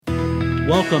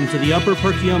Welcome to the Upper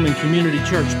Perkiomen Community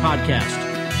Church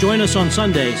podcast. Join us on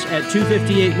Sundays at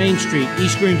 258 Main Street,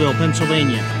 East Greenville,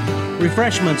 Pennsylvania.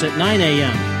 Refreshments at 9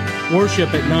 a.m.,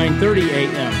 worship at 9:30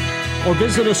 a.m., or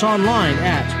visit us online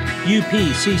at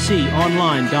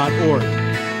upcconline.org.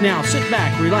 Now sit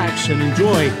back, relax, and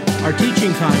enjoy our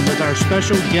teaching time with our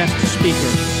special guest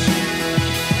speaker.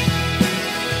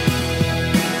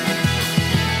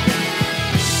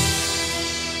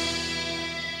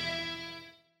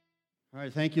 All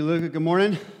right, thank you, Luca. Good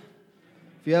morning.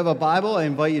 If you have a Bible, I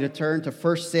invite you to turn to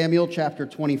 1 Samuel chapter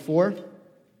 24.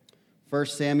 1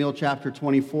 Samuel chapter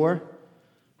 24.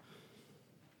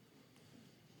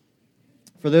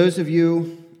 For those of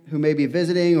you who may be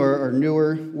visiting or are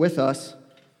newer with us,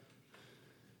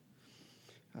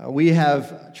 we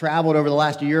have traveled over the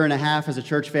last year and a half as a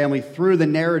church family through the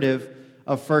narrative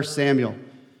of 1 Samuel.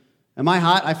 Am I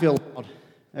hot? I feel loud.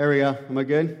 There we go. Am I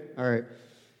good? All right.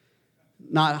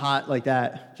 Not hot like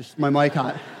that, just my mic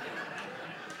hot.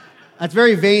 That's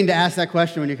very vain to ask that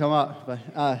question when you come up.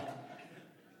 But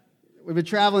we've been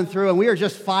traveling through, and we are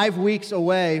just 5 weeks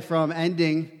away from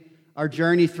ending our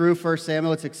journey through 1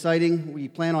 Samuel. It's exciting. We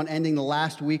plan on ending the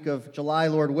last week of July,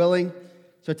 Lord willing.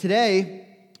 So today,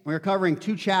 we're covering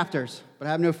 2 chapters, but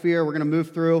have no fear, we're going to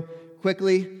move through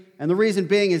quickly. And the reason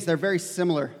being is they're very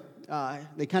similar.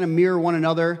 They kind of mirror one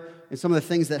another in some of the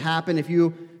things that happen. If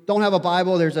you don't have a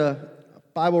Bible, there's a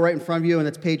Bible right in front of you, and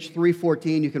it's page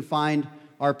 314. You can find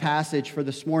our passage for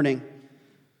this morning.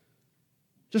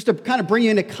 Just to kind of bring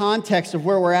you into context of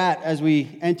where we're at as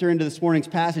we enter into this morning's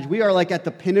passage, we are like at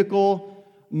the pinnacle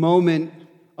moment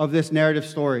of this narrative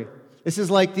story. This is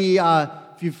like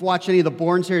if you've watched any of the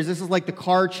Bourne series, this is like the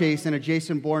car chase in a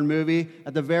Jason Bourne movie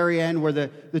at the very end where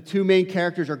the 2 main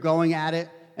characters are going at it,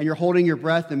 and you're holding your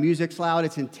breath, the music's loud,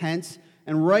 it's intense.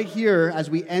 And right here, as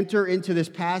we enter into this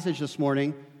passage this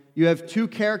morning, you have 2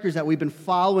 characters that we've been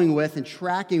following with and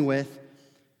tracking with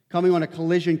coming on a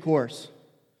collision course.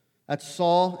 That's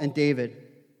Saul and David.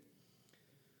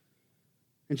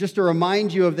 And just to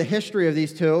remind you of the history of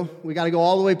these 2, we got to go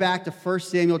all the way back to 1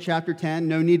 Samuel chapter 10.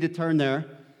 No need to turn there.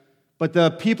 But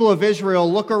the people of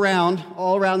Israel look around,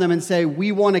 all around them, and say,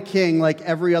 we want a king like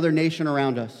every other nation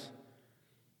around us.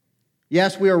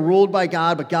 Yes, we are ruled by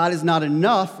God, but God is not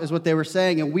enough, is what they were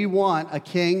saying, and we want a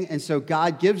king, and so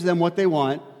God gives them what they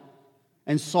want.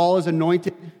 And Saul is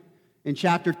anointed in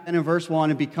chapter 10 and verse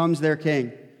 1 and becomes their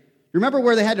king. Remember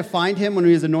where they had to find him when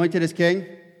he was anointed as king?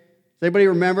 Does anybody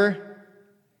remember?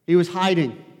 He was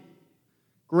hiding.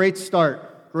 Great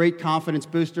start. Great confidence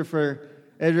booster for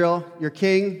Israel. Your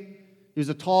king, he was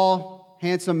a tall,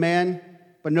 handsome man,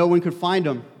 but no one could find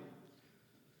him.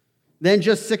 Then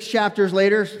just 6 chapters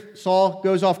later, Saul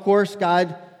goes off course.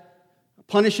 God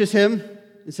punishes him.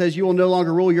 It says, you will no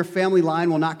longer rule. Your family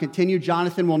line will not continue.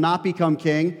 Jonathan will not become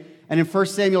king. And in 1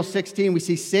 Samuel 16, we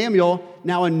see Samuel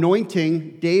now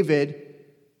anointing David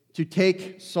to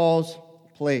take Saul's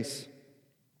place.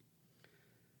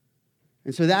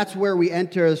 And so that's where we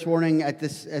enter this morning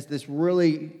as this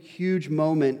really huge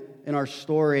moment in our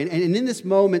story. And in this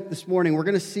moment this morning, we're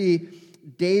going to see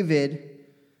David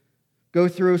go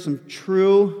through some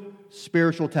true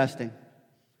spiritual testing.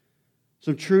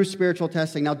 Some true spiritual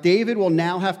testing. Now, David will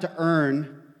now have to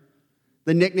earn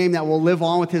the nickname that will live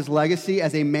on with his legacy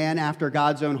as a man after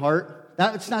God's own heart.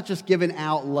 That's not just given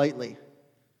out lightly.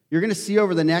 You're going to see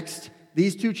over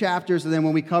these 2 chapters, and then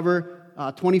when we cover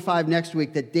 25 next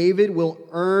week, that David will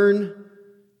earn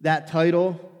that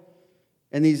title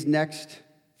in these next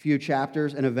few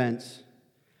chapters and events.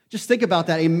 Just think about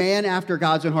that, a man after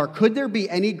God's own heart. Could there be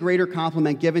any greater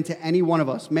compliment given to any one of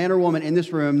us, man or woman in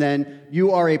this room, than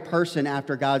you are a person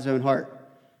after God's own heart?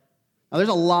 Now, there's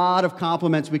a lot of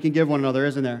compliments we can give one another,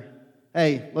 isn't there?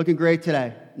 Hey, looking great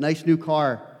today. Nice new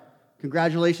car.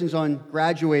 Congratulations on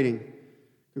graduating.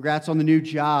 Congrats on the new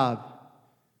job.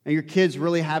 And your kids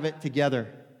really have it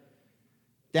together.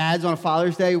 Dads on a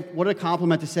Father's Day, what a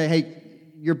compliment to say, hey,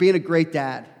 you're being a great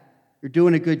dad. You're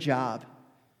doing a good job.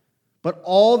 But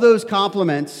all those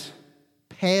compliments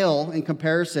pale in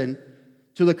comparison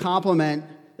to the compliment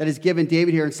that is given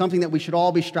David here, and something that we should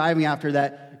all be striving after,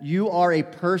 that you are a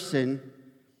person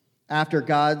after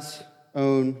God's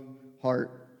own heart.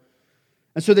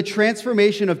 And so the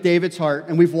transformation of David's heart,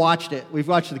 and we've watched it. We've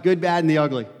watched the good, bad, and the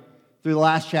ugly through the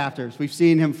last chapters. We've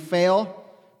seen him fail.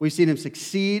 We've seen him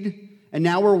succeed. And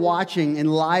now we're watching in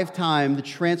live time the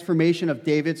transformation of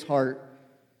David's heart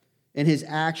in his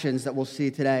actions that we'll see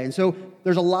today. And so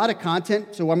there's a lot of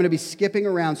content, so I'm going to be skipping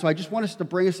around. So I just want us to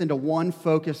bring us into one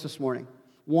focus this morning,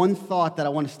 one thought that I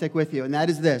want to stick with you, and that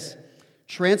is this.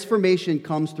 Transformation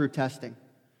comes through testing.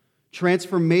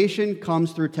 Transformation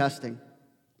comes through testing.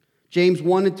 James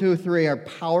 1 and 2 and 3 are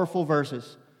powerful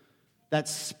verses that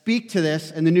speak to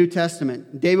this in the New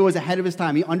Testament. David was ahead of his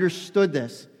time. He understood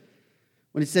this.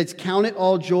 When it says, "Count it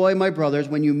all joy, my brothers,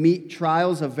 when you meet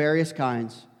trials of various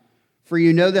kinds. For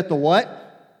you know that the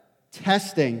what?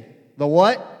 Testing. The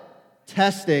what?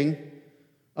 Testing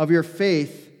of your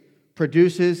faith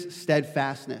produces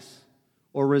steadfastness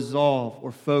or resolve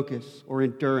or focus or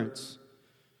endurance."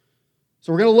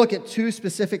 So we're going to look at two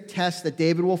specific tests that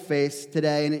David will face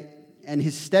today, and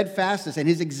his steadfastness and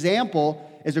his example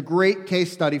is a great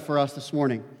case study for us this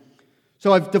morning.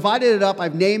 So I've divided it up.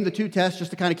 I've named the two tests just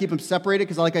to kind of keep them separated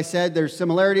because, like I said, there's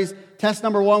similarities. Test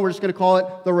number one, we're just going to call it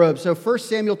the robe. So 1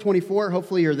 Samuel 24,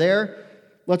 hopefully you're there.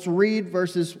 Let's read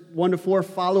verses 1 to 4.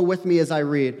 Follow with me as I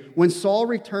read. When Saul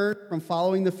returned from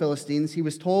following the Philistines, he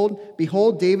was told,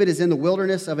 "Behold, David is in the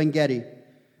wilderness of En-Gedi."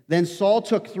 Then Saul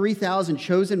took 3,000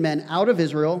 chosen men out of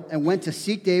Israel and went to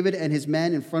seek David and his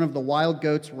men in front of the wild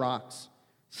goats' rocks.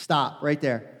 Stop right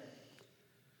there.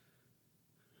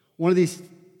 One of these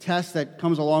tests that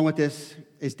comes along with this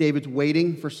is David's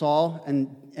waiting for Saul,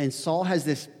 and Saul has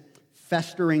this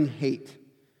festering hate.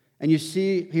 And you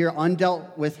see here,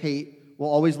 undealt with hate will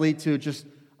always lead to just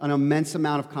an immense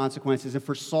amount of consequences. And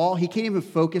for Saul, he can't even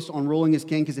focus on ruling as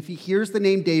king because if he hears the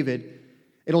name David,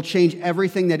 it'll change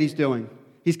everything that he's doing.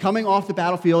 He's coming off the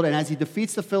battlefield, and as he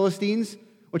defeats the Philistines,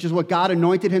 which is what God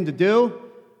anointed him to do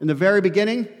in the very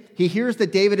beginning, he hears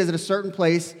that David is at a certain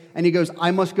place, and he goes, "I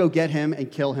must go get him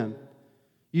and kill him."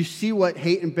 You see what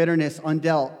hate and bitterness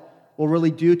undealt will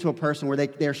really do to a person where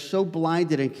they're so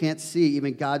blinded and can't see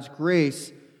even God's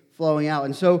grace flowing out.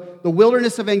 And so the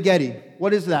wilderness of En-Gedi,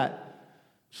 what is that?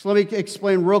 Just let me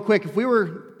explain real quick. If we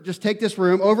were just take this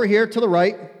room over here to the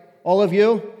right, all of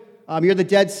you, you're the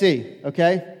Dead Sea,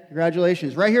 okay?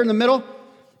 Congratulations. Right here in the middle,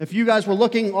 if you guys were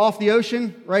looking off the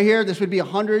ocean, right here, this would be a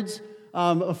hundreds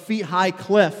of feet high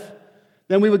cliff.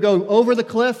 Then we would go over the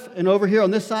cliff, and over here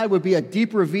on this side would be a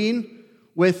deep ravine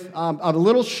with a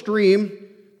little stream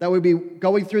that would be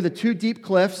going through the two deep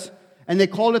cliffs, and they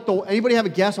called it anybody have a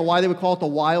guess on why they would call it the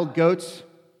Wild Goats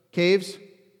Caves?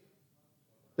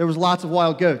 There was lots of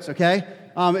wild goats, okay?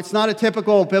 It's not a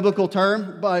typical biblical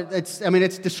term, but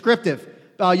it's descriptive.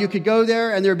 You could go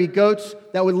there, and there'd be goats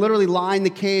that would literally line the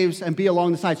caves and be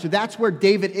along the side. So that's where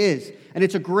David is, and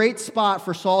it's a great spot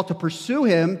for Saul to pursue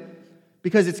him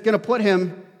because it's going to put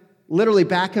him, literally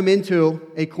back him into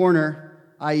a corner,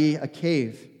 i.e. a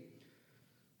cave.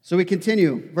 So we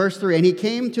continue. Verse 3, "And he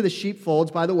came to the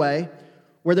sheepfolds, by the way,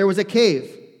 where there was a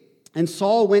cave, and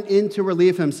Saul went in to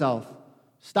relieve himself."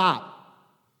 Stop.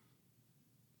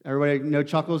 Everybody, no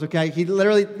chuckles, okay? He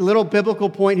literally, little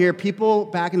biblical point here, people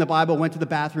back in the Bible went to the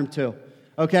bathroom too,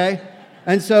 okay?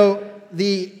 And so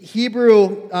the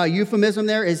Hebrew euphemism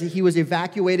there is he was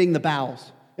evacuating the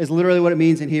bowels, is literally what it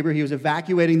means in Hebrew. He was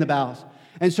evacuating the bowels.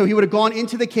 And so he would have gone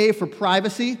into the cave for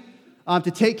privacy, to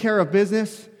take care of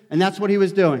business, and that's what he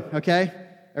was doing, okay?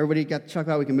 Everybody got chucked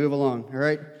out, we can move along, all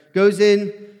right? Goes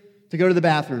in to go to the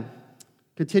bathroom.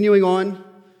 Continuing on,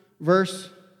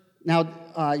 now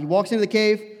he walks into the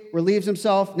cave, relieves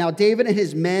himself. Now David and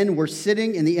his men were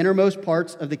sitting in the innermost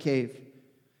parts of the cave.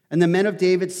 And the men of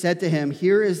David said to him,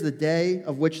 "Here is the day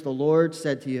of which the Lord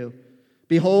said to you,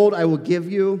 Behold, I will give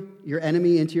you your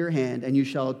enemy into your hand, and you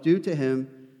shall do to him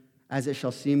as it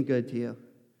shall seem good to you."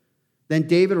 Then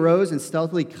David rose and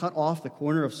stealthily cut off the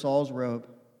corner of Saul's robe.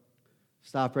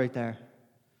 Stop right there.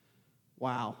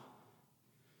 Wow.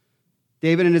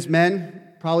 David and his men,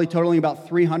 probably totaling about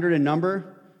 300 in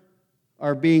number,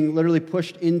 are being literally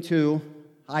pushed into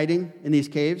hiding in these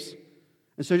caves.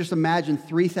 And so just imagine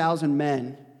 3,000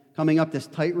 men coming up this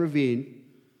tight ravine,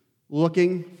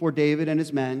 looking for David and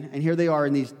his men. And here they are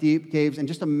in these deep caves. And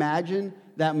just imagine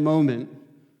that moment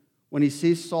when he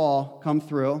sees Saul come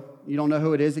through. You don't know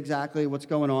who it is exactly, what's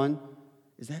going on.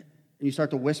 Is that? And you start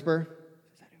to whisper,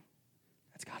 "Is that who?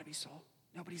 That's got to be Saul.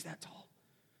 Nobody's that tall.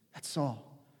 That's Saul."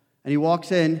 And he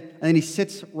walks in, and then he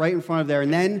sits right in front of there.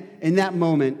 And then, in that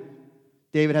moment,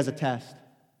 David has a test.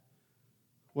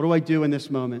 What do I do in this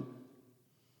moment?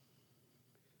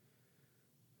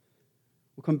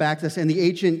 We'll come back to this. In the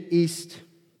ancient East,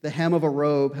 the hem of a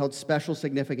robe held special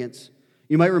significance.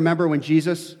 You might remember when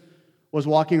Jesus was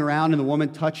walking around and the woman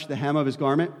touched the hem of his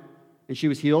garment and she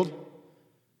was healed.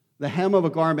 The hem of a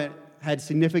garment had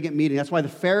significant meaning. That's why the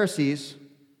Pharisees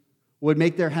would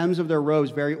make their hems of their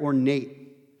robes very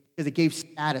ornate because it gave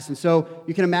status. And so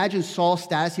you can imagine Saul's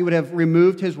status. He would have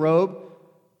removed his robe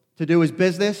to do his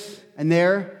business, and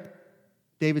there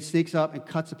David sneaks up and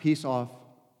cuts a piece off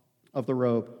of the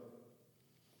robe.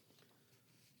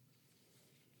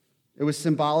 It was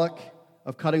symbolic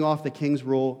of cutting off the king's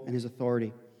rule and his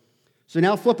authority. So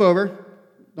now flip over,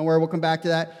 Don't worry, we'll come back to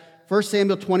that. 1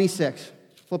 Samuel 26.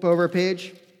 Flip over a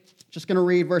page. Just going to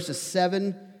read verses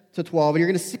 7 to 12. And you're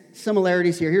going to see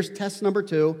similarities here. Here's test number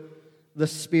 2, the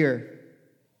spear.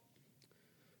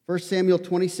 1 Samuel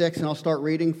 26, and I'll start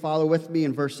reading. Follow with me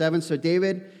in verse 7. So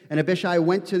David and Abishai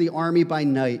went to the army by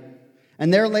night.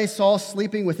 And there lay Saul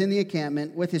sleeping within the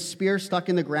encampment, with his spear stuck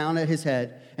in the ground at his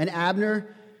head. And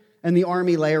Abner and the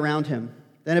army lay around him.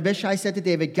 Then Abishai said to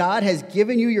David, God has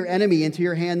given you your enemy into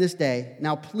your hand this day.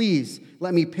 Now please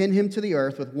let me pin him to the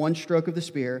earth with one stroke of the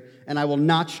spear, and I will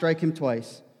not strike him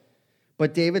twice.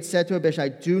 But David said to Abishai,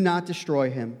 do not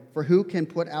destroy him, for who can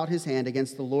put out his hand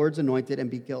against the Lord's anointed and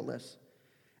be guiltless?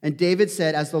 And David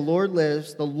said, as the Lord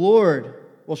lives, the Lord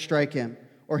will strike him,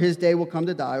 or his day will come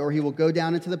to die, or he will go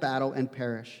down into the battle and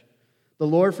perish. The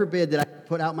Lord forbid that I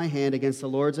put out my hand against the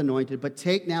Lord's anointed, but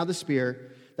take now the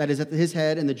spear that is at his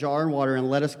head and the jar and water, and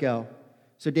let us go.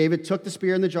 So David took the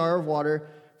spear and the jar of water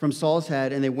from Saul's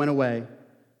head, and they went away.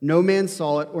 No man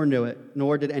saw it or knew it,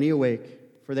 nor did any awake,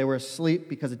 for they were asleep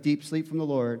because a deep sleep from the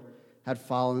Lord had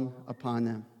fallen upon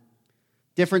them.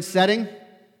 Different setting,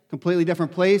 completely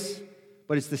different place,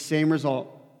 but it's the same result.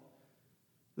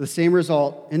 The same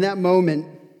result. In that moment,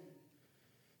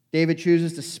 David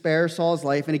chooses to spare Saul's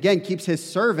life, and again keeps his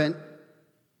servant,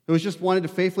 who was just wanted to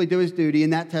faithfully do his duty in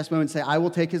that testimony, and say, I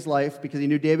will take his life, because he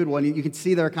knew David would. And you can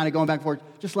see they're kind of going back and forth.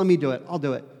 Just let me do it. I'll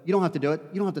do it. You don't have to do it.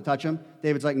 You don't have to touch him.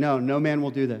 David's like, no man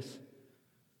will do this.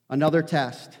 Another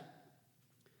test.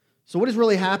 So what is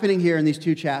really happening here in these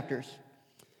 2 chapters?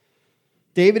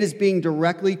 David is being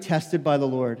directly tested by the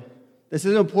Lord. This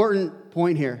is an important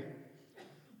point here.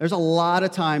 There's a lot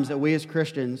of times that we as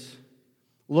Christians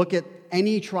look at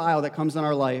any trial that comes in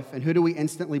our life, and who do we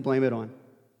instantly blame it on?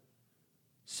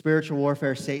 Spiritual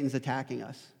warfare, Satan's attacking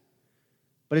us.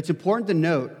 But it's important to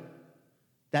note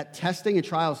that testing and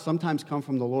trials sometimes come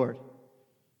from the Lord.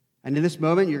 And in this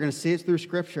moment, you're going to see it through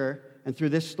Scripture and through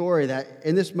this story, that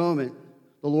in this moment,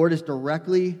 the Lord is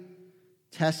directly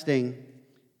testing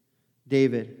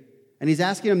David. And he's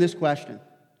asking him this question.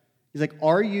 He's like,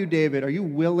 are you, David, are you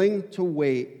willing to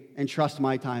wait and trust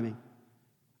my timing?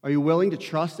 Are you willing to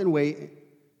trust and wait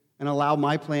and allow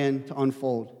my plan to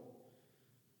unfold?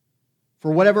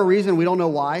 For whatever reason, we don't know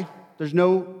why. There's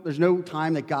no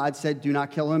time that God said, do not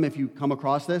kill him if you come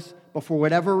across this. But for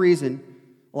whatever reason,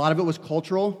 a lot of it was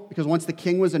cultural, because once the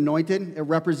king was anointed, it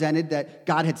represented that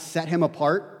God had set him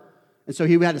apart. And so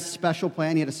he had a special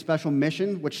plan. He had a special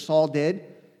mission, which Saul did.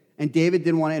 And David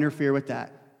didn't want to interfere with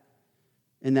that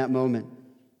in that moment.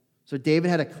 So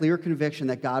David had a clear conviction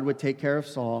that God would take care of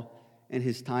Saul and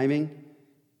his timing,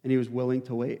 and he was willing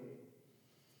to wait.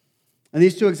 In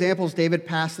these 2 examples, David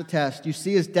passed the test. You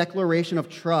see, his declaration of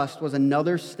trust was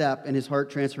another step in his heart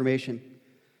transformation.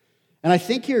 And I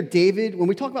think here, David, when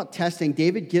we talk about testing,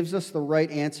 David gives us the right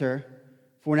answer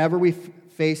for whenever we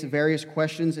face various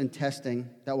questions and testing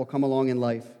that will come along in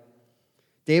life.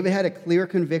 David had a clear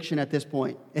conviction at this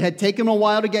point. It had taken him a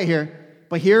while to get here,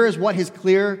 but here is what his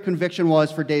clear conviction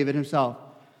was for David himself.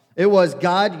 It was,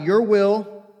 God, your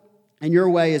will and your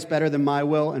way is better than my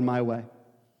will and my way.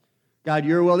 God,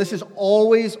 your will. This is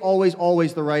always, always,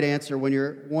 always the right answer when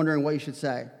you're wondering what you should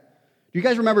say. Do you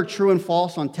guys remember true and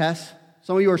false on tests?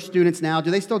 Some of you are students now.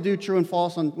 Do they still do true and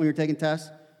false when you're taking tests?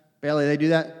 Bailey, they do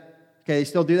that? Okay, they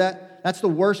still do that? That's the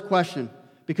worst question,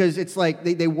 because it's like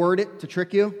they word it to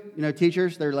trick you. You know,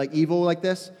 teachers, they're like evil like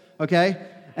this, okay?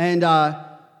 And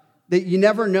you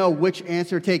never know which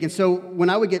answer to take. And so when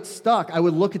I would get stuck, I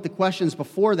would look at the questions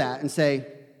before that and say,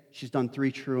 she's done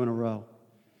 3 true in a row.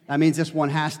 That means this one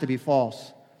has to be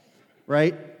false,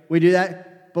 right? We do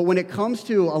that. But when it comes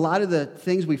to a lot of the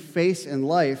things we face in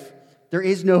life, there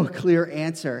is no clear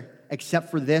answer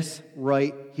except for this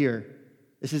right here.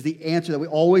 This is the answer that we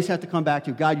always have to come back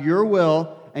to. God, your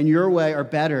will and your way are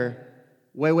better,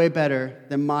 way, way better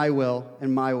than my will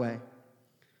and my way.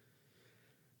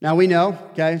 Now we know,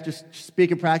 okay, just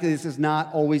speaking practically, this is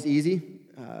not always easy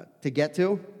to get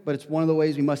to, but it's one of the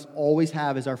ways we must always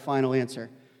have as our final answer.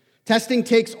 Testing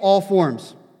takes all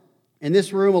forms. In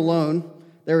this room alone,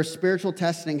 there is spiritual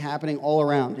testing happening all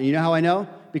around. And you know how I know?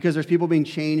 Because there's people being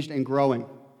changed and growing.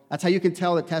 That's how you can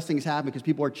tell that testing is happening, because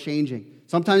people are changing.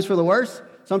 Sometimes for the worse,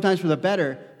 sometimes for the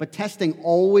better, but testing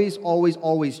always, always,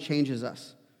 always changes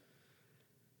us.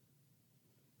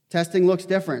 Testing looks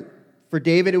different. For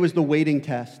David, it was the waiting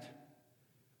test.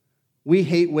 We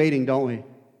hate waiting, don't we?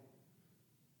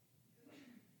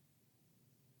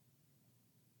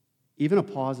 Even a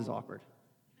pause is awkward.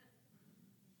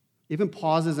 Even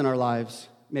pauses in our lives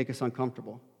make us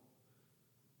uncomfortable.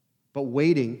 But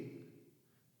waiting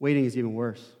is even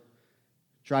worse.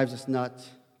 It drives us nuts.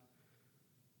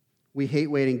 We hate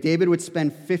waiting. David would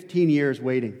spend 15 years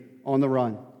waiting on the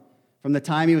run. From the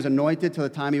time he was anointed to the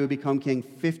time he would become king,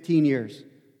 15 years.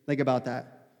 Think about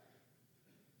that.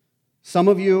 Some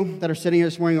of you that are sitting here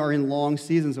this morning are in long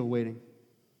seasons of waiting.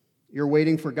 You're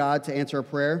waiting for God to answer a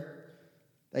prayer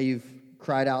that you've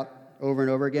cried out over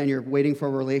and over again. You're waiting for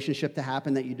a relationship to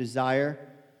happen that you desire.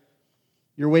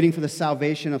 You're waiting for the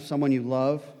salvation of someone you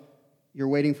love. You're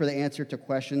waiting for the answer to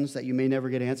questions that you may never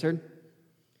get answered.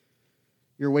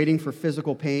 You're waiting for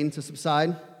physical pain to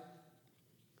subside.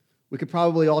 We could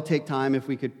probably all take time if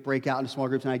we could break out into small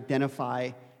groups and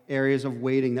identify areas of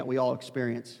waiting that we all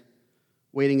experience.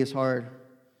 Waiting is hard.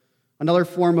 Another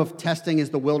form of testing is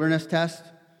the wilderness test.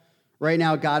 Right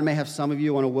now, God may have some of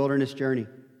you on a wilderness journey.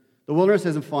 The wilderness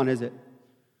isn't fun, is it?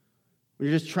 When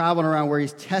you're just traveling around where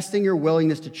he's testing your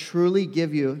willingness to truly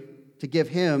give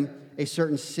him a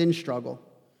certain sin struggle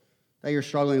that you're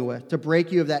struggling with, to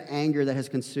break you of that anger that has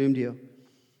consumed you,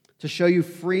 to show you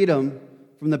freedom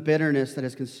from the bitterness that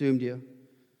has consumed you,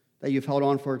 that you've held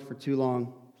on for too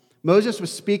long. Moses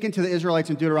was speaking to the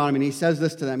Israelites in Deuteronomy, and he says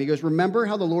this to them. He goes, "Remember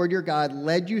how the Lord your God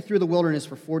led you through the wilderness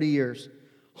for 40 years,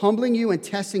 humbling you and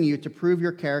testing you to prove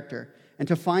your character and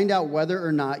to find out whether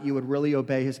or not you would really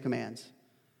obey his commands."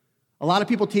 A lot of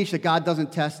people teach that God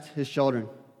doesn't test his children.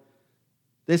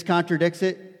 This contradicts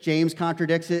it. James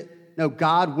contradicts it. No,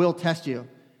 God will test you.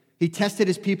 He tested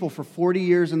his people for 40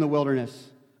 years in the wilderness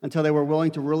until they were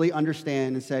willing to really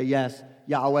understand and say, yes,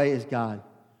 Yahweh is God.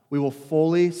 We will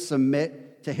fully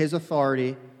submit to his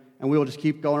authority, and we will just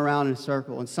keep going around in a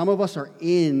circle. And some of us are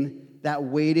in that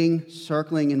waiting,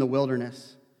 circling in the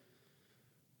wilderness.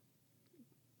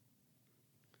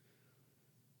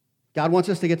 God wants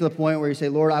us to get to the point where you say,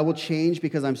 Lord, I will change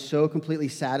because I'm so completely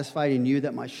satisfied in you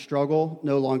that my struggle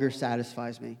no longer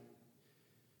satisfies me.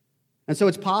 And so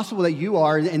it's possible that you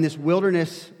are in this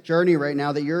wilderness journey right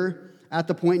now, that you're at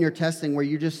the point in your testing where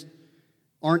you just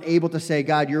aren't able to say,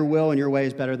 God, your will and your way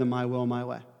is better than my will and my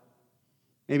way.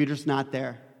 Maybe you're just not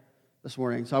there this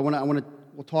morning. So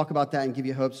we'll talk about that and give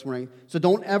you hope this morning. So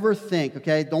don't ever think,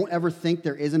 okay? Don't ever think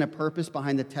there isn't a purpose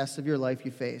behind the tests of your life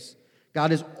you face.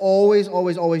 God is always,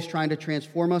 always, always trying to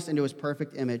transform us into his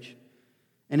perfect image.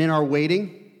 And in our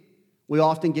waiting, we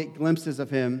often get glimpses of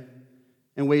him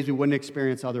in ways we wouldn't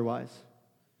experience otherwise.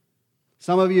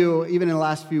 Some of you, even in the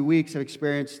last few weeks, have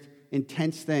experienced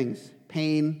intense things,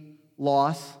 pain,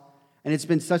 loss, and it's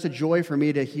been such a joy for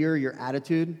me to hear your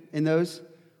attitude in those,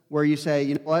 where you say,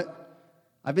 you know what,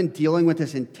 I've been dealing with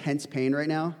this intense pain right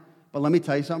now, but let me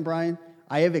tell you something, Brian,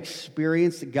 I have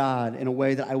experienced God in a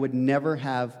way that I would never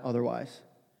have otherwise.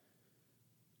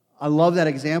 I love that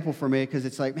example for me because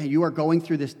it's like, man, you are going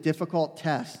through this difficult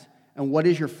test, and what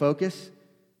is your focus?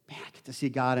 Man, I get to see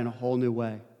God in a whole new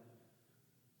way.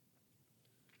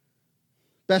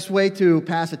 Best way to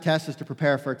pass a test is to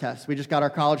prepare for a test. We just got our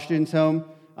college students home.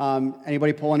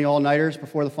 Anybody pull any all-nighters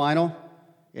before the final?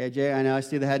 Yeah, Jay, I know, I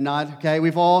see the head nod. Okay,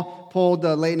 we've all pulled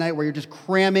the late night where you're just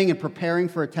cramming and preparing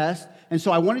for a test. And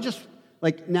so I want to just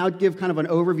now give kind of an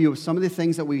overview of some of the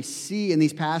things that we see in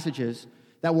these passages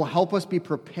that will help us be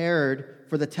prepared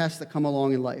for the tests that come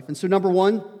along in life. And so number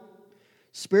one,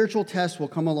 spiritual tests will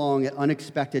come along at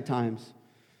unexpected times.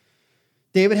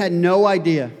 David had no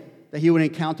idea that he would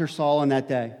encounter Saul on that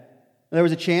day. There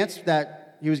was a chance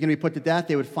that he was going to be put to death.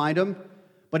 They would find him.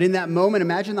 But in that moment,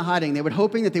 imagine the hiding. They were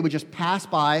hoping that they would just pass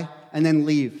by and then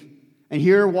leave. And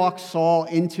here walks Saul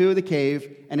into the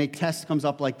cave, and a test comes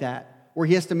up like that, where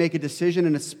he has to make a decision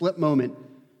in a split moment.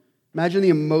 Imagine the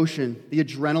emotion, the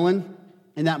adrenaline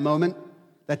in that moment,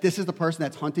 that this is the person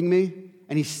that's hunting me,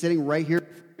 and he's sitting right here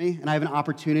for me, and I have an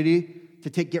opportunity to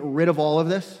get rid of all of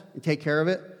this and take care of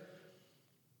it.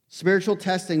 Spiritual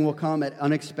testing will come at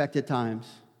unexpected times.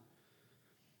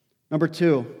 Number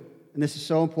two, and this is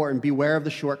so important, beware of the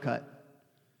shortcut.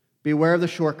 Beware of the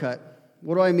shortcut.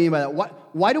 What do I mean by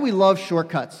that? Why do we love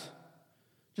shortcuts?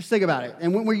 Just think about it.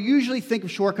 And when we usually think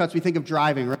of shortcuts, we think of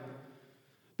driving, right?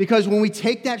 Because when we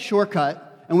take that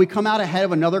shortcut and we come out ahead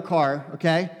of another car,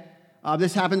 okay?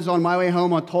 This happens on my way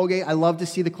home on Tollgate. I love to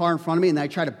see the car in front of me, and I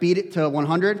try to beat it to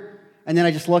 100, and then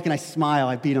I just look and I smile.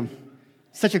 I beat him.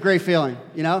 Such a great feeling,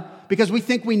 you know? Because we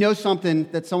think we know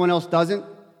something that someone else doesn't.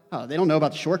 Oh, they don't know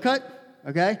about the shortcut,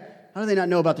 okay? How do they not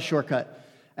know about the shortcut?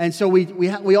 And so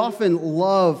we often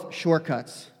love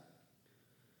shortcuts.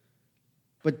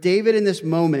 But David in this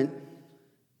moment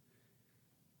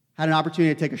had an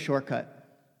opportunity to take a shortcut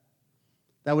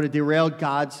that would have derailed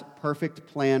God's perfect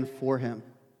plan for him.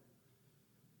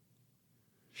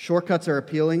 Shortcuts are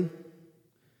appealing,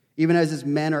 even as his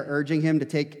men are urging him to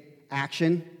take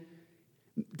action.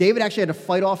 David actually had to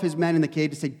fight off his men in the cave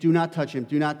to say, do not touch him,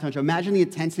 do not touch him. Imagine the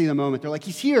intensity of the moment. They're like,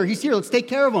 he's here, let's take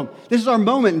care of him. This is our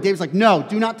moment. And David's like, no,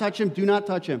 do not touch him, do not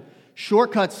touch him.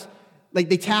 Shortcuts, like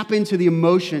they tap into the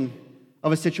emotion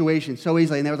of a situation so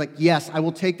easily. And they were like, yes, I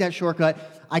will take that shortcut.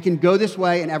 I can go this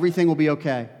way and everything will be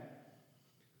okay.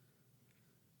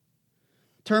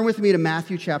 Turn with me to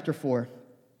Matthew chapter 4.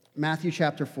 Matthew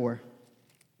chapter 4.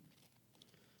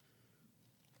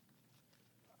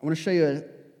 I want to show you a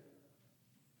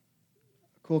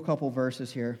cool couple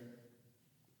verses here.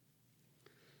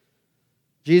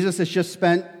 Jesus has just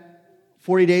spent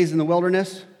 40 days in the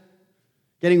wilderness,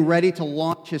 getting ready to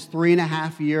launch his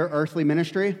 3.5-year earthly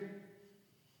ministry.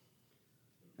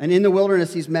 And in the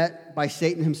wilderness, he's met by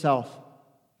Satan himself.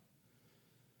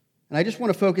 And I just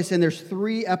want to focus in. There's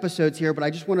 3 episodes here, but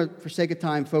I just want to, for sake of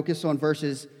time, focus on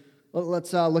verses.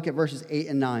 Let's look at verses 8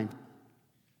 and 9.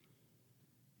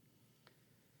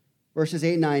 Verses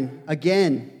 8 and 9.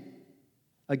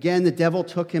 Again, the devil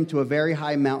took him to a very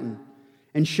high mountain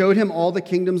and showed him all the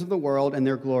kingdoms of the world and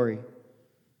their glory.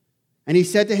 And he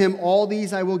said to him, all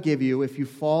these I will give you if you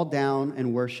fall down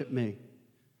and worship me.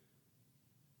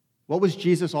 What was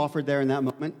Jesus offered there in that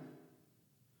moment?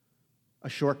 A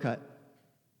shortcut.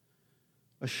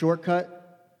 A shortcut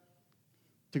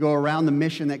to go around the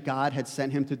mission that God had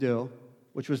sent him to do,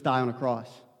 which was die on a cross.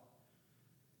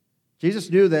 Jesus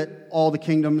knew that all the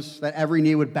kingdoms, that every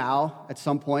knee would bow at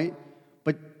some point,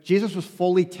 but Jesus was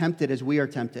fully tempted as we are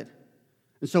tempted.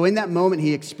 And so in that moment,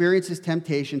 he experiences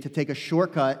temptation to take a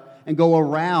shortcut and go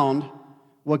around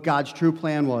what God's true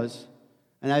plan was,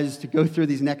 and that is to go through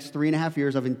these next 3.5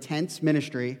 years of intense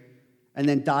ministry and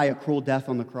then die a cruel death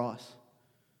on the cross.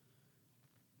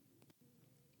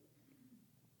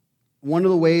 One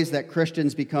of the ways that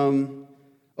Christians become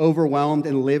overwhelmed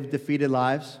and live defeated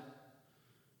lives,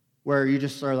 where you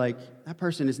just are like, that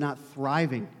person is not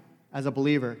thriving as a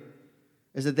believer,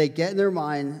 is that they get in their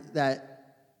mind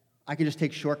that I can just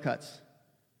take shortcuts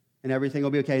and everything will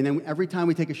be okay. And then every time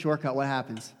we take a shortcut, what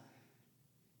happens?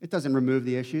 It doesn't remove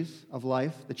the issues of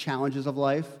life, the challenges of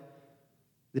life,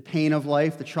 the pain of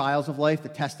life, the trials of life, the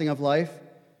testing of life.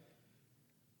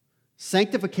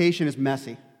 Sanctification is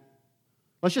messy.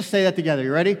 Let's just say that together.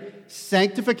 You ready?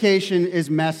 Sanctification is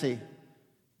messy.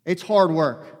 It's hard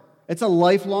work. It's a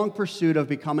lifelong pursuit of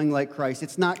becoming like Christ.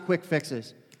 It's not quick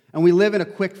fixes. And we live in a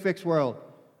quick fix world.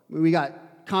 We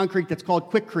got concrete that's called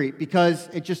Quikrete because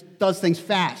it just does things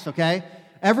fast, okay?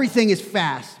 Everything is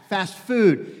fast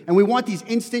food. And we want these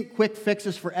instant quick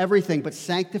fixes for everything. But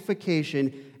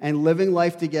sanctification and living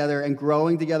life together and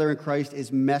growing together in Christ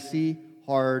is messy,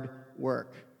 hard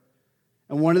work.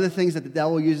 And one of the things that the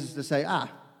devil uses to say,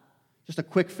 just a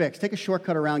quick fix. Take a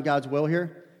shortcut around God's will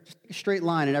here. Just take a straight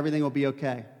line and everything will be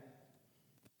okay.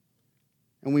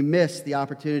 And we miss the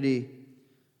opportunity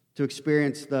to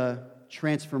experience the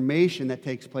transformation that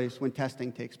takes place when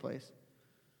testing takes place.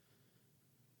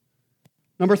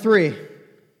 Number 3,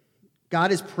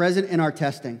 God is present in our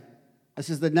testing. This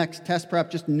is the next test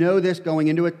prep. Just know this going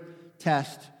into a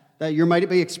test that you might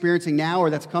be experiencing now or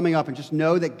that's coming up, and just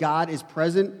know that God is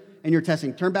present in your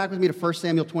testing. Turn back with me to 1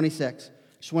 Samuel 26.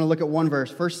 Just want to look at one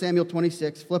verse. 1 Samuel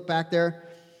 26. Flip back there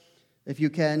if you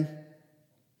can.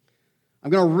 I'm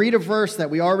going to read a verse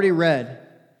that we already read,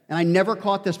 and I never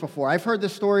caught this before. I've heard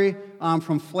this story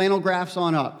from flannel graphs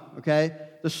on up, okay?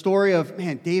 The story of,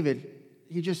 David,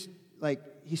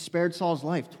 he spared Saul's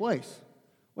life twice.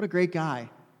 What a great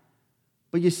guy.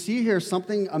 But you see here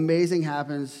something amazing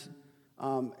happens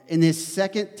in this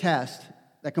second test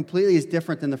that completely is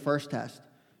different than the first test.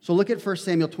 So look at 1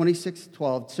 Samuel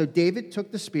 26:12. So David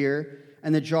took the spear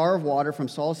and the jar of water from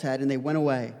Saul's head, and they went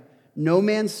away. No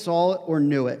man saw it or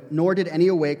knew it, nor did any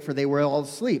awake, for they were all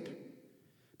asleep,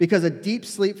 because a deep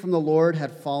sleep from the Lord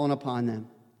had fallen upon them.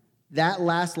 That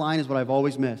last line is what I've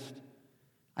always missed.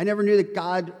 I never knew that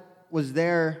God was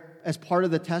there as part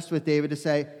of the test with David to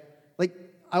say,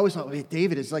 I always thought,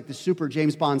 David is like the super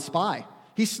James Bond spy.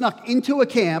 He snuck into a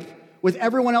camp with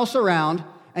everyone else around,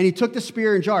 and he took the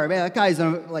spear and jar. That guy is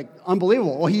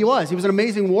unbelievable. Well, he was. He was an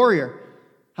amazing warrior.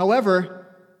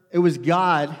 However, it was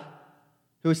God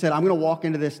who said, I'm going to walk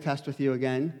into this test with you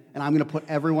again, and I'm going to put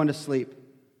everyone to sleep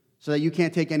so that you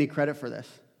can't take any credit for this.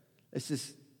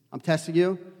 I'm testing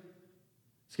you.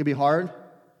 It's going to be hard.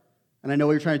 And I know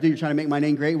what you're trying to do. You're trying to make my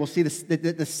name great. We'll see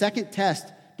the second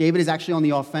test, David is actually on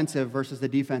the offensive versus the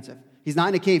defensive. He's not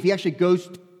in a cave. He actually goes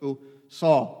to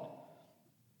Saul.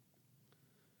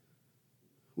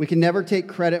 We can never take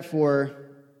credit for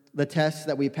the tests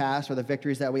that we pass or the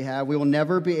victories that we have. We will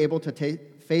never be able to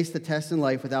face the tests in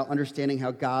life without understanding how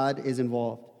God is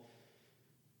involved.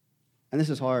 And this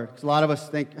is hard, because a lot of us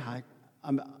think,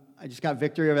 I just got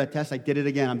victory over that test. I did it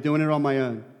again. I'm doing it on my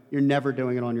own. You're never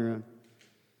doing it on your own.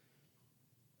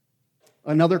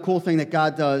 Another cool thing that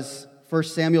God does, 1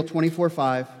 Samuel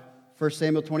 24:5. 1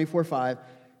 Samuel 24:5.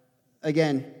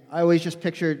 Again, I always just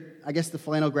pictured, I guess the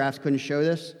flannel graphs couldn't show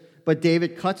this, but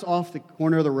David cuts off the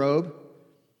corner of the robe.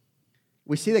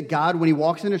 We see that God, when he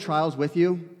walks into trials with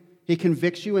you, he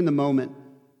convicts you in the moment.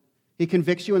 He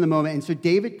convicts you in the moment. And so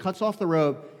David cuts off the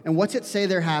robe, and what's it say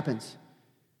there happens?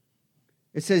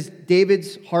 It says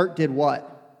David's heart did what?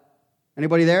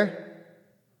 Anybody there?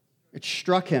 It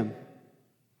struck him.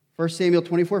 1 Samuel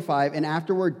 24:5, and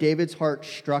afterward David's heart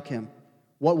struck him.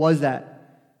 What was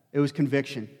that? It was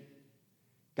conviction.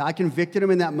 God convicted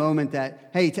him in that moment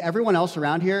that, hey, to everyone else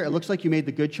around here, it looks like you made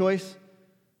the good choice.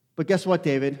 But guess what,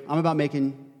 David? I'm about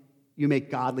making you make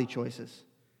godly choices.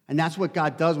 And that's what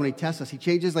God does when he tests us. He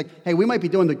changes like, hey, we might be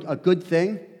doing a good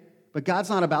thing, but God's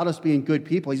not about us being good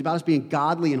people. He's about us being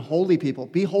godly and holy people.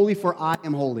 Be holy for I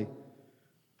am holy.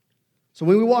 So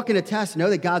when we walk into tests, know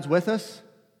that God's with us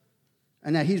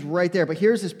and that he's right there. But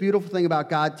here's this beautiful thing about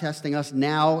God testing us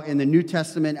now in the New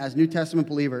Testament as New Testament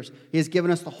believers. He has given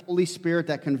us the Holy Spirit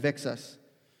that convicts us.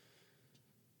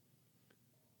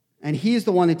 And he's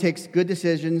the one that takes good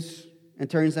decisions and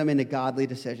turns them into godly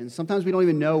decisions. Sometimes we don't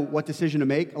even know what decision to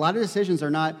make. A lot of decisions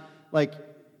are not like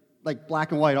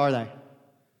black and white, are they?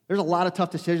 There's a lot of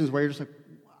tough decisions where you're just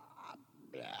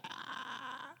like,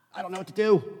 I don't know what to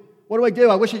do. What do I do?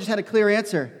 I wish I just had a clear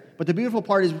answer. But the beautiful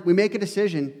part is we make a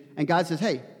decision, and God says,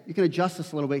 hey, you can adjust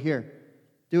this a little bit here.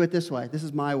 Do it this way. This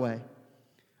is my way.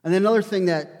 And then another thing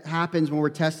that happens when we're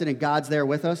tested and God's there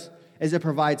with us is it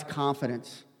provides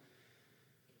confidence.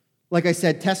 Like I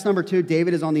said, test number 2,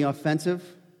 David is on the offensive.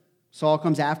 Saul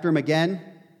comes after him again,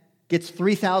 gets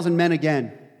 3,000 men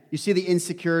again. You see the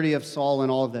insecurity of Saul in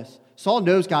all of this. Saul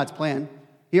knows God's plan.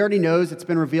 He already knows it's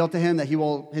been revealed to him that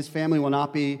his family will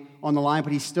not be on the line,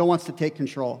 but he still wants to take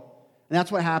control. And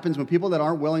that's what happens when people that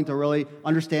aren't willing to really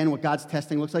understand what God's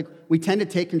testing looks like, we tend to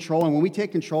take control, and when we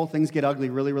take control, things get ugly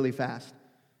really, really fast.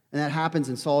 And that happens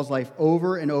in Saul's life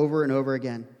over and over and over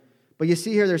again. But you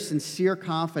see here, there's sincere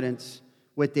confidence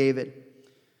with David.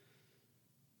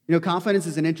 You know, confidence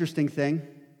is an interesting thing.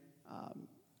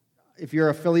 If you're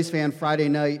a Phillies fan, Friday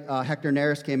night, Hector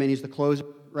Neris came in. He's the closer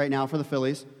right now for the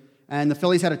Phillies. And the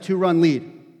Phillies had a 2-run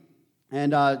lead.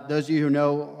 And those of you who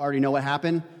already know what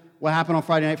happened. What happened on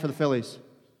Friday night for the Phillies?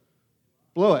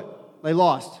 Blew it. They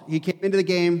lost. He came into the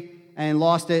game and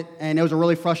lost it, and it was a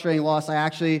really frustrating loss. I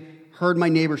actually heard my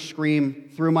neighbor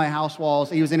scream through my house walls.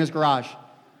 He was in his garage.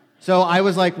 So I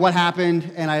was like, what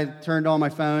happened? And I turned on my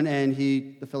phone, and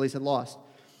the Phillies had lost.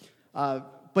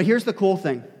 But here's the cool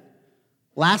thing.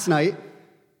 Last night,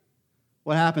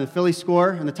 what happened? The Phillies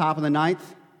score in the top of the 9th.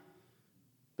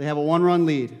 They have a 1-run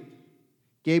lead.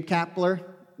 Gabe Kapler,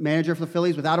 manager for the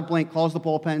Phillies, without a blink, calls the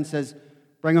bullpen and says,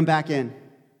 bring them back in.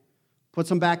 Puts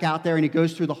them back out there, and he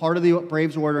goes through the heart of the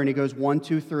Braves order, and he goes 1,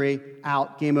 2, 3,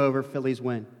 out, game over, Phillies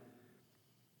win.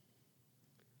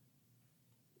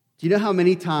 Do you know how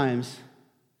many times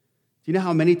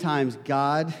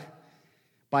God,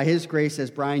 by his grace, says,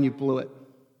 Brian, you blew it.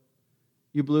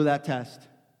 You blew that test.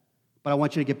 But I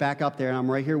want you to get back up there, and I'm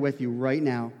right here with you right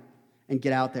now, and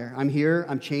get out there. I'm here.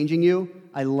 I'm changing you.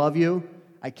 I love you.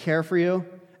 I care for you.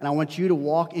 And I want you to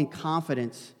walk in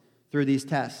confidence through these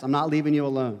tests. I'm not leaving you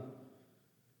alone.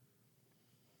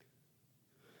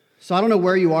 So I don't know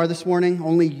where you are this morning.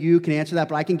 Only you can answer that.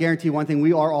 But I can guarantee one thing.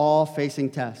 We are all facing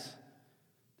tests.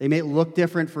 They may look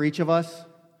different for each of us.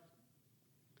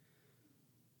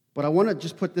 But I want to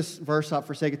just put this verse up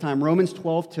for sake of time. Romans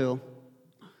 12:2.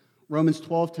 Romans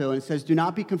 12:2. And it says, do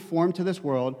not be conformed to this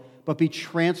world, but be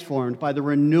transformed by the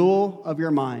renewal of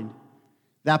your mind.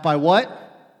 That by what?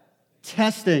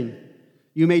 Testing,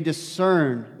 you may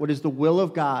discern what is the will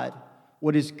of God,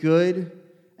 what is good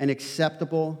and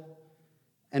acceptable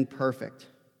and perfect.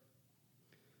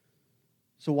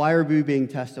 So why are we being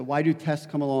tested? Why do tests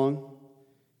come along?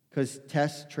 Because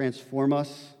tests transform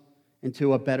us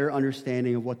into a better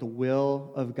understanding of what the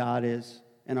will of God is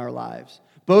in our lives.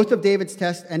 Both of David's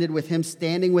tests ended with him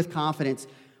standing with confidence.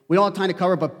 We don't have time to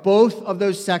cover, but both of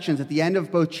those sections at the end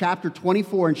of both chapter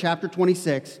 24 and chapter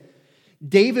 26,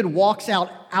 David walks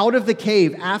out of the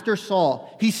cave after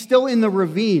Saul. He's still in the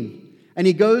ravine. And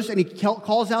he goes and he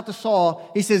calls out to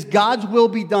Saul. He says, God's will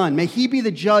be done. May he be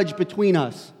the judge between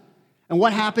us. And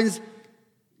what happens?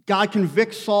 God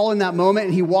convicts Saul in that moment,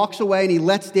 and he walks away and he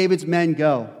lets David's men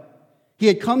go. He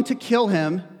had come to kill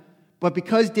him, but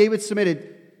because David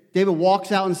submitted, David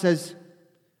walks out and says,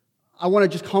 I want to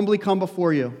just humbly come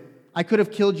before you. I could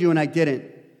have killed you and I didn't.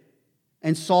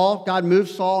 And God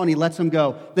moves Saul and he lets him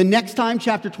go. The next time,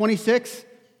 chapter 26,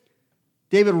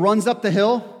 David runs up the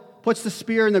hill, puts the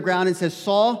spear in the ground, and says,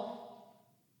 Saul,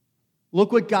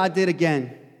 look what God did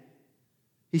again.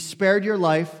 He spared your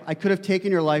life. I could have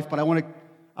taken your life, but I want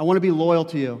to be loyal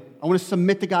to you. I want to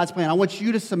submit to God's plan. I want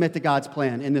you to submit to God's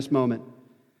plan in this moment.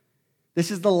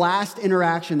 This is the last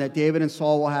interaction that David and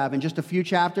Saul will have. In just a few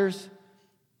chapters,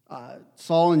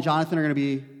 Saul and Jonathan are going to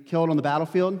be killed on the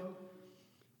battlefield.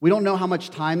 We don't know how much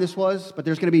time this was, but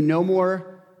there's going to be no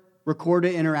more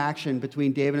recorded interaction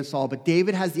between David and Saul. But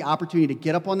David has the opportunity to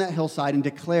get up on that hillside and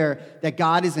declare that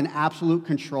God is in absolute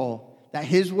control, that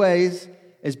his ways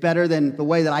is better than the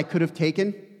way that I could have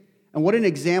taken. And what an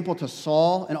example to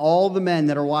Saul and all the men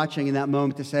that are watching in that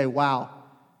moment to say, wow,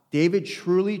 David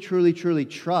truly, truly, truly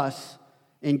trusts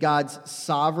in God's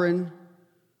sovereign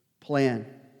plan.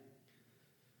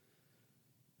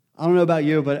 I don't know about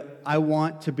you, but I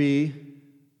want to be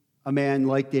a man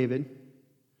like David,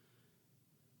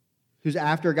 who's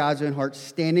after God's own heart,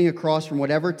 standing across from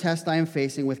whatever test I am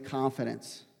facing with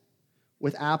confidence,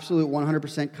 with absolute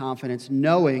 100% confidence,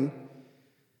 knowing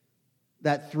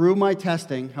that through my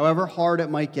testing, however hard it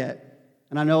might get,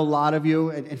 and I know a lot of you,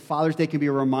 and Father's Day can be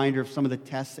a reminder of some of the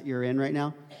tests that you're in right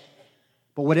now,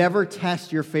 but whatever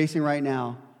test you're facing right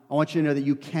now, I want you to know that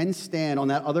you can stand on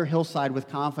that other hillside with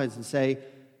confidence and say,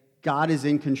 God is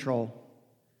in control.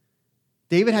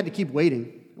 David had to keep waiting.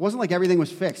 It wasn't like everything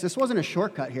was fixed. This wasn't a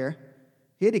shortcut here.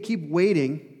 He had to keep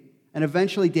waiting, and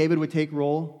eventually David would take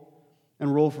rule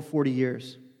and rule for 40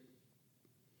 years.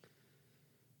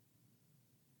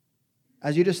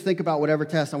 As you just think about whatever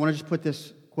test, I want to just put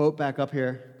this quote back up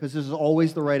here, because this is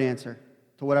always the right answer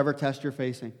to whatever test you're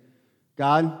facing.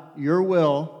 God, your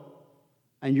will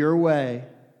and your way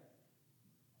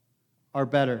are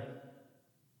better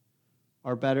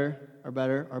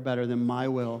than my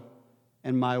will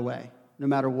and my way, no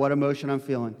matter what emotion I'm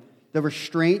feeling. The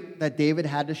restraint that David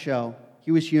had to show,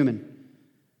 he was human,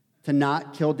 to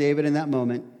not kill David in that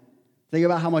moment. Think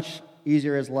about how much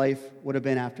easier his life would have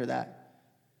been after that.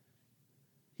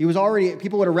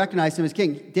 People would have recognized him as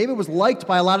king. David was liked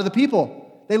by a lot of the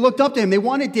people. They looked up to him. They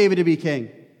wanted David to be king.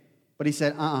 But he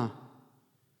said, I'm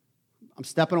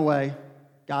stepping away.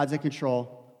 God's in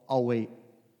control. I'll wait.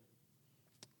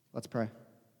 Let's pray.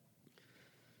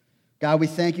 God, we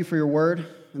thank you for your word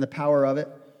and the power of it.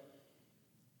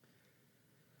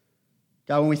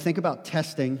 God, when we think about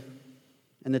testing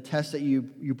and the tests that you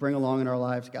bring along in our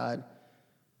lives, God,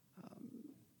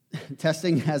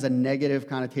 testing has a negative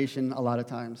connotation a lot of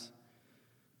times.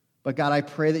 But God, I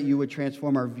pray that you would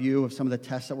transform our view of some of the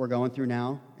tests that we're going through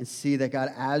now and see that, God,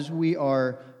 as we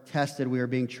are tested, we are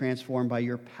being transformed by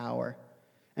your power.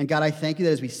 And God, I thank you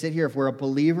that as we sit here, if we're a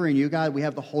believer in you, God, we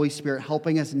have the Holy Spirit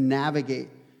helping us navigate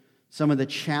some of the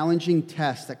challenging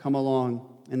tests that come along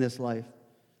in this life.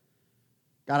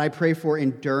 God, I pray for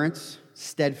endurance,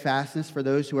 steadfastness for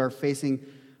those who are facing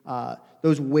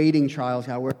those waiting trials,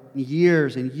 God, where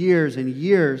years and years and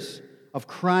years of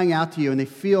crying out to you, and they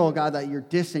feel, God, that you're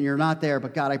distant, you're not there.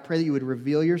 But God, I pray that you would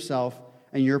reveal yourself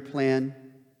and your plan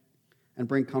and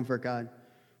bring comfort, God.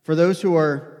 For those who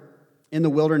are in the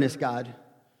wilderness, God,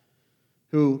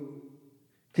 who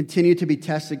continue to be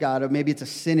tested, God, or maybe it's a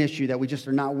sin issue that we just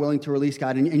are not willing to release,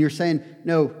 God, and you're saying,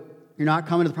 no, you're not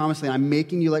coming to the promised land. I'm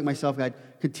making you like myself, God.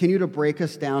 Continue to break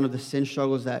us down of the sin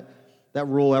struggles that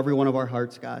rule every one of our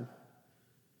hearts, God,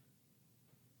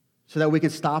 so that we can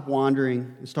stop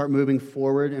wandering and start moving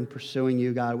forward and pursuing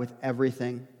you, God, with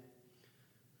everything.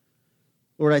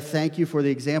 Lord, I thank you for the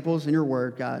examples in your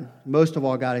word, God. Most of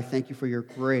all, God, I thank you for your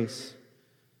grace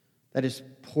that is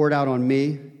poured out on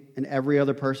me and every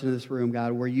other person in this room,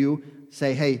 God, where you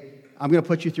say, hey, I'm going to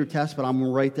put you through tests, but I'm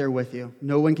right there with you.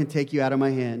 No one can take you out of my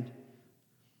hand.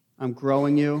 I'm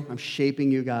growing you. I'm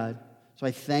shaping you, God. So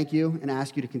I thank you and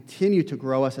ask you to continue to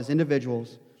grow us as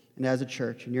individuals and as a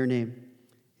church. In your name,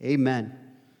 amen.